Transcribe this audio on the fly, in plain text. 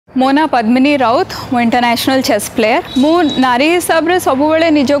मो ना पद्मिनी राउत मो इंटरनेशनल चेस प्लेयर मु नारी हिसाब रे सब बेले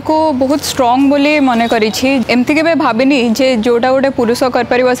निजको बहुत स्ट्रांग बोली मन करी एमती के भाविनी जे जोटा गोटे पुरुष कर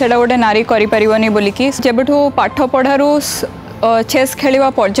परिबो सेटा गोटे नारी करि परिबोनी बोली कि जेबठू पाठ पढ़ारू चेस खेलवा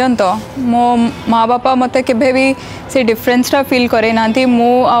पर्यंत मो माँ बापा मत केबे भी से डिफरेंसटा फील करे नांती मु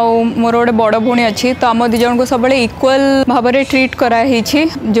आउ मोर गोटे बड़ भूणी अच्छी तो आम दिजन को सब इक्वल भाव में ट्रीट कराई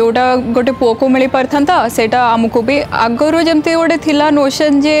जोटा गोटे पुओ को मिल पारथा सेटा आमको भी आगरू जमती गोटे थिला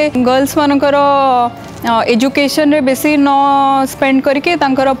नोशन जे गर्ल्स मानकर एजुकेशन रे बेसी न स्पेंड करके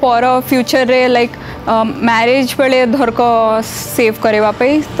तांकर पर फ्यूचर रे लाइक मैरिज बेले धरक सेव करवा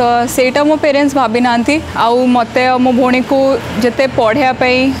तो सेटा मो पेरेंट्स भाभी नांती आउ मते मो भौणी को जते पढ़िया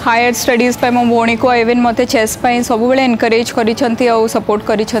हायर स्टडीज पे मो भौणी को इवन मते चेस पे सब बेले एनकरेज करिसंती आउ सपोर्ट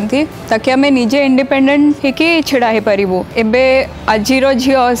करिसंती ताकि आमे निजे इंडिपेंडेंट हेकी छिड़ा हे परिबो एबे आजिरो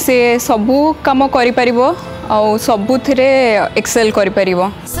झियो से सबु काम करि परिबो आउ सबुथिरे एक्सेल करि परिबो।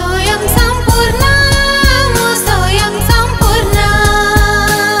 स्वयं संपूर्ण स्वयं संपूर्ण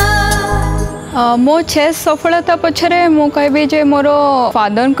मो चेस सफलता पछरे मु कहबी जे मोर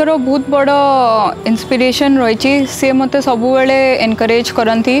फादर को बहुत बड़ इंस्पिरेशन रही सी मते सब बेले एनकरेज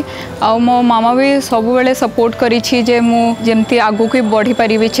करती आ मो मामा भी सब बेले सपोर्ट करी जे मु जेमती आगु की बढ़ी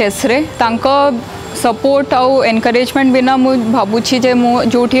पारिबी चेस रे तांको सपोर्ट आउ एनकरेजमेंट बिना मु भाबुछि जे मु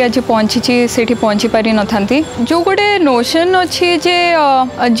जोठी आज पहुँची सेठी पहुँची पारि न थांती जो गोटे नोशन अच्छी जे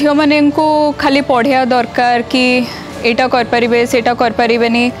झियो माने को खाली पढ़िया दरकार कि एटा कर परिबे सेटा कर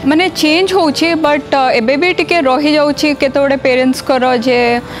परिबेनी माने चेंज होउछि बट एबे भी टिके रही जाउछि केते गोटे पेरेंट्स कर जे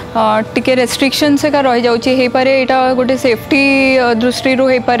टिके रेस्ट्रिक्शन से का रही जाउछि हे पारे एटा गोटे सेफ्टी दृष्टि रो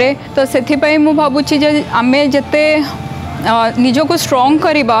हे पारे तो सेथि पई मु भाबुछि जे आमे जते निजो को स्ट्रॉन्ग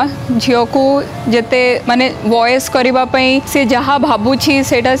करिबा झियो को जते माने वॉइस करिबा पई से जहा भाबुछि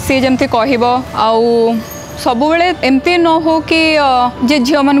सेटा से जेमति कहिबो आउ सब बेले एमती न हो कि जे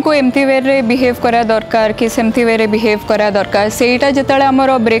झियो मन को एमती वे रे बिहेव करा दरकार कि सेमती वे रे बिहेव करा दरकार सेटा जतले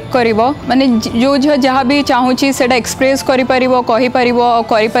हमर ब्रेक करिवो माने जो झियो जहा भी चाहूची सेटा एक्सप्रेस करि परिवो कहि परिवो और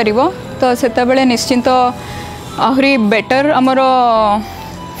करि परिवो तो सेता बेले निश्चित आहुरी बेटर हमर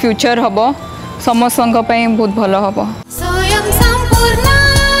फ्यूचर हबो समस्त पई बहुत भलो हबो। स्वयं संपूर्ण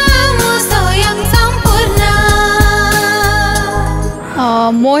स्वयं संपूर्ण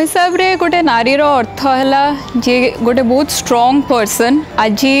मो हिसाब रे गोटे नारी रो अर्थ हैला जे गोटे बहुत स्ट्रांग पर्सन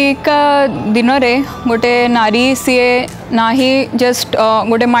आजिका दिन रे गोटे नारी सी ना ही जस्ट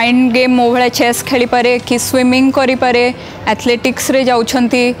गोटे माइंड गेम मो भाया चेस खेली पारे कि स्विमिंग करि पारे एथलेटिक्स रे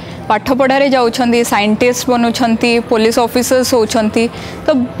जाउछंती पाठ पढ़ारे जाउछंती साइंटिस्ट बनुछंती पुलिस ऑफिसर्स होछंती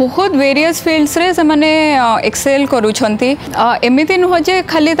तो बहुत वेरियस फील्ड्स रे से माने एक्सेल करूछंती एमिति नुह जे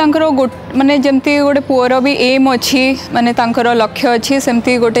खाली तांकर माने जेमती गोटे पुअर भी एम अच्छी माने तांकर लक्ष्य अच्छी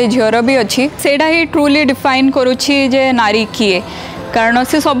सेमती गोटे झियर भी अच्छी सेटा ही ट्रूली डिफाइन करूछि जे नारी किए कारण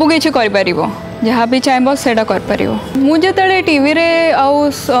से सबु किछि करि परिबो जहाँ भी चाहब सेटा कर परिबो। मु जेतले टीवी रे आउ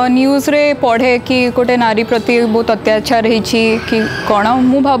न्यूज रे पढ़े कि गोटे नारी प्रति बहुत अत्याचार होइछि कि कौन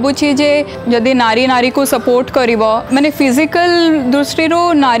मु भाबुछि जे जदि नारी नारी को सपोर्ट करिवो माने फिजिकल दृष्टि रो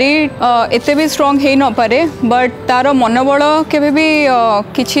नारी एते भी स्ट्रांग हे न पारे बट तार मनोबल केबे भी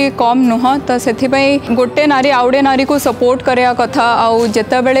किछि कम नुह तो सेथि पई गोटे नारी आउडे नारी को सपोर्ट करिया कथा आउ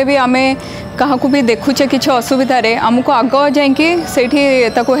जेते बेले भी आमे कहा भी देखुचे किसी असुविधा रे आमको आग जाइकी सेठी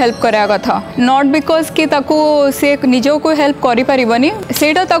ताको हेल्प करा कथा नॉट बिकॉज कि ताको से निजो को हेल्प करि परिबनी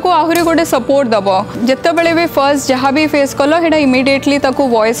सेटा ताको आहुरी गोटे सपोर्ट दबो जेते बेले भी फर्स्ट जहाँ भी फेस कलो हेडा इमिडिएटली ताको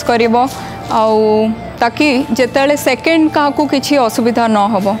वॉइस करिवो आउ ताकि जेतेले सेकंड काहाकू किछि असुविधा न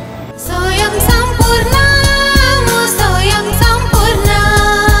होबो। स्वयं संपूर्ण स्वयं संपूर्ण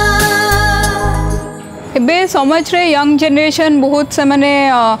एबे समाज रे यंग जनरेशन बहुत से माने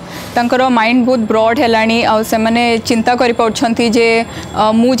तांकर माइंड बहुत ब्रॉड हेलानी आ से माने चिंता करि पड़छंती जे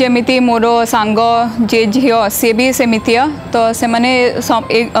मु जेमिति मोर सांग जे झियो से भी सेमितिया तो से माने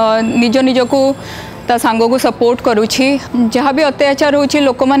निज निज को ता सांग को सपोर्ट करूछि जहाँ भी अत्याचार होछि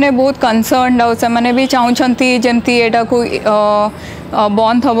लोक माने बहुत कंसर्न आ से माने भी चाहूछंती जेमती एटा को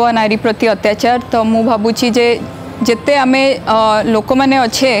बंद हबो नारी प्रति अत्याचार तो मु भाबुछि जे जेते आमे लोक माने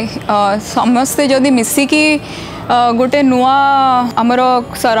अच्छे समस्ते जदि मिसिकी गोटे नुआ आमर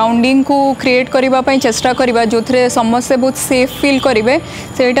सराउंडिंग को क्रिएट करने चेष्टा करवा जो समस्ते बहुत सेफ फील करेंगे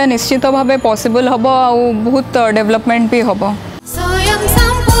सेटा निश्चित भाव पॉसिबल हम आउ बहुत डेवलपमेंट भी हम। स्वयं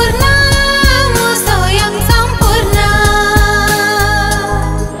संपूर्ण स्वयं संपूर्ण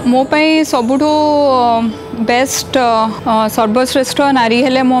मो पई सबुठु बेस्ट सर्वश्रेष्ठ नारी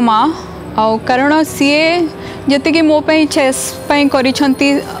हेले मो माँ आउ कारण सीए जति कि मो पई चेस पई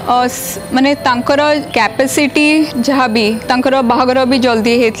करिसंती माने तांकर कैपेसिटी जहाँ भी तांकर बाहागर भी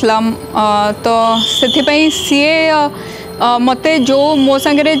जल्दी हेतला तो सेथि पई सीए मते जो मो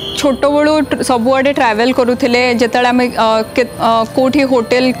सांगे छोट बड़ू सबुआडे ट्रैवल करूले जिते आम कौटी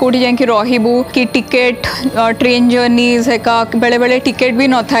होटेल कौटी जाकि रहबू कि टिकेट ट्रेन जर्नीज हेका बेले बेले टिकेट भी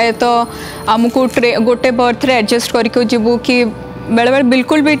न थाए तो आमको गोटे बर्थ रे एडजस्ट करके जीवू कि बेले बेले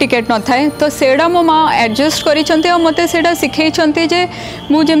बिल्कुल भी टिकेट न थाए तो सेड़ा मो माँ एडजस्ट कर मत से शिखई जे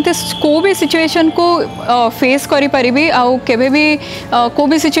मुझे को भी सिचुएशन को फेस करी पारिबी आउ केबे भी को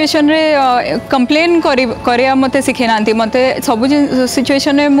भी सिचुएशन रे कंप्लेन करिया मते शिखे नांती मते सब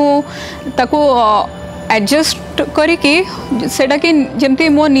सिचुएशन रे मु ताको एडजस्ट करिकी सेटा कि जमती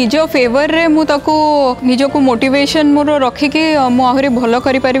मो निज फेवर रे मु ताको निज को मोटिवेशन मोर रखिकी मु आहरी भल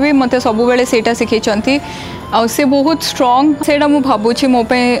करि परिबी मते सब बेले सेटा शिखैचंती आ से बहुत स्ट्रांग सेटा मु भाबुछि मो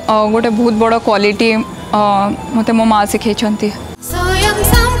पे गोटे बहुत बड़ क्वालिटी मते मो माँ शिखैचंती। स्वयं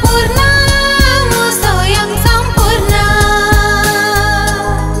संपूर्ण मो स्वयं संपूर्ण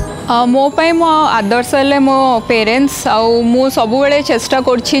मो पाई मो आदर्श हेले मो पेरेंट्स आउ मु सब बेले चेष्टा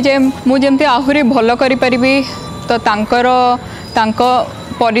करछि जे मु जेमते आहुरी भल करि परिबी तो तांको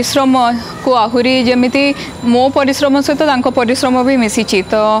परिश्रम को आहुरी जमिति मो परिश्रम सहित तांको परिश्रम भी मिसिछि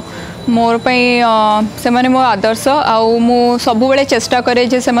तो मोर पाई से माने मो आदर्श आउ मु सब बेले चेष्टा करे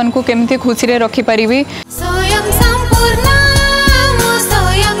जे सेमान को केमती खुशी रे रखि परिबी। स्वयं संपूर्ण मो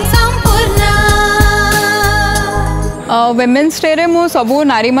स्वयं संपूर्ण वुमेन्स डे रे मु सबू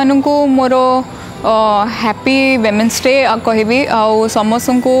नारी मानू मोर हैप्पी वुमेन्स डे कहबी आउ समस्त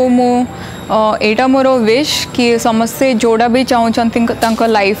को मु एटा मोर विश कि समस्ते जोड़ा भी चाहूँ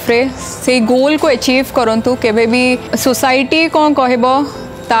लाइफ रे से गोल को अचीव करंतु केबे भी सोसाइटी कौन कहबो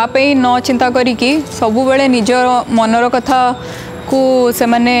तापे न चिंता करिकी सबु बेले निज मनर कथा को से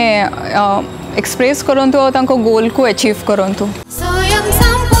माने एक्सप्रेस करंतु और तांको गोल को अचीव करंतु। स्वयं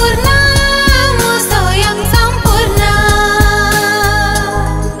संपूर्ण मो स्वयं संपूर्ण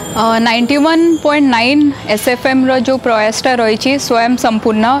 91.9 SFM रो जो प्रयासटा रही स्वयं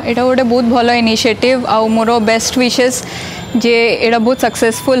संपूर्ण एटा गोटे बहुत भल इनिशिएटिव आउ मोर बेस्ट विशेस जे एटा बहुत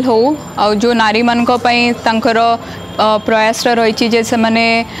सक्सेसफुल हो आउ जो नारी मानक पई तांकर प्रयासटा रही जे से माने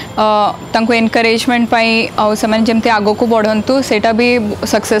तांको एनकरेजमेंट पाई आउ से माने जेमते आगो को बढ़ंतु सेटा भी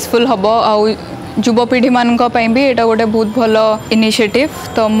सक्सेसफुल हबो आउ युवपीढ़ी मानक पई भी एटा गोटे बहुत भल इनिशिएटिव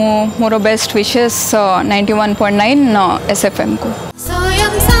तो मोर बेस्ट विशेस 91.9 SFM को।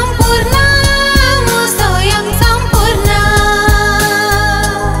 स्वयं संपूर्ण मो स्वयं संपूर्ण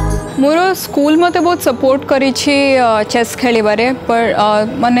मोर स्कूल मते बहुत सपोर्ट करी चेस खेलिबारे पर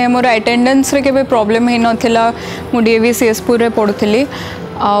माने मोर अटेंडेंस रे केबे प्रॉब्लम हे नथिला मु डीएवी सीएसपुर रे पढुथली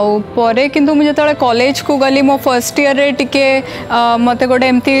आउ परे किंतु मुझे तले कॉलेज को गली मो फर्स्ट ईयर रे टिके मते गोटे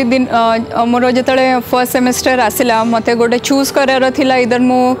एमती दिन मोर जतले फर्स्ट सेमेस्टर आसिला मते गोटे चूज करार थिला इधर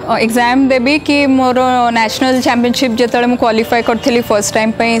मु एग्जाम देबी कि मोर नेशनल चैंपियनशिप जतले मु क्वालिफाई करथिली फर्स्ट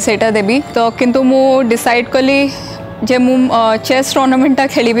टाइम पे सेटा देबी तो किंतु मु डिसाइड कली जे मु चेस टूर्नामेंटा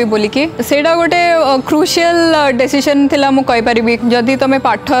खेलिबी बोलिकी सेटा गोटे क्रुशियल डिसीजन थिला मु कहि परिबी जदि तमे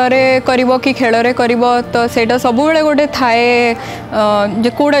पाठ रे करिवो कि खेल रे करिवो तो सेटा सब बेले गोटे थाए जे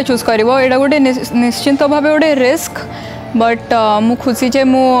कोडा चूज करिवो एटा गोटे निश्चिंत भाबे गोटे रिस्क बट मु खुशी जे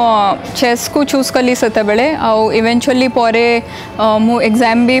मु चेस को चूज कली सेते बेले आउ इवेंचुअली परे मु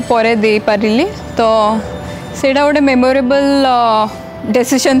एग्जाम भी परे दे पारिली तो सेटा गोटे मेमोरेबल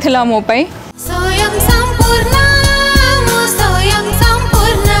डिसीजन थिला मो पई। स्वयं संपूर्ण मो स्वयं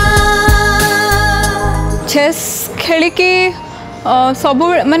संपूर्ण चेस खेलिकी सब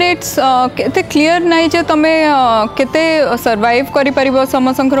माने इट्स केते क्लियर नाइ जे तमे केते सर्वाइव करि परिबो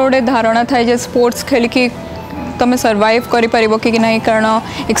समस्त गोटे धारणा थाए जे स्पोर्ट्स खेलिकी तमे सर्वाइव करि परिबो कि नहीं कारण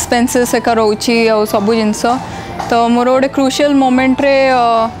एक्सपेंसेस एका रोची और सब जिनस तो मोर गोटे क्रुशियल मोमेंट रे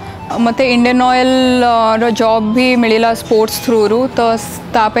मते इंडियन ऑयल रो जॉब भी मिलिला स्पोर्ट्स थ्रू रू तो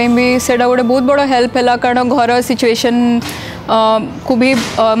तापे भी सेटा गोटे बहुत बड़ हेल्प है कारण घर सिचुएशन को भी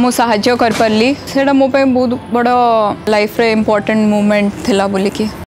मु साहाଯ୍य कर पारली सेटा मो पे बहुत बड़ लाइफ रे इम्पोर्टेंट मोमेंट थिला बोलिकी।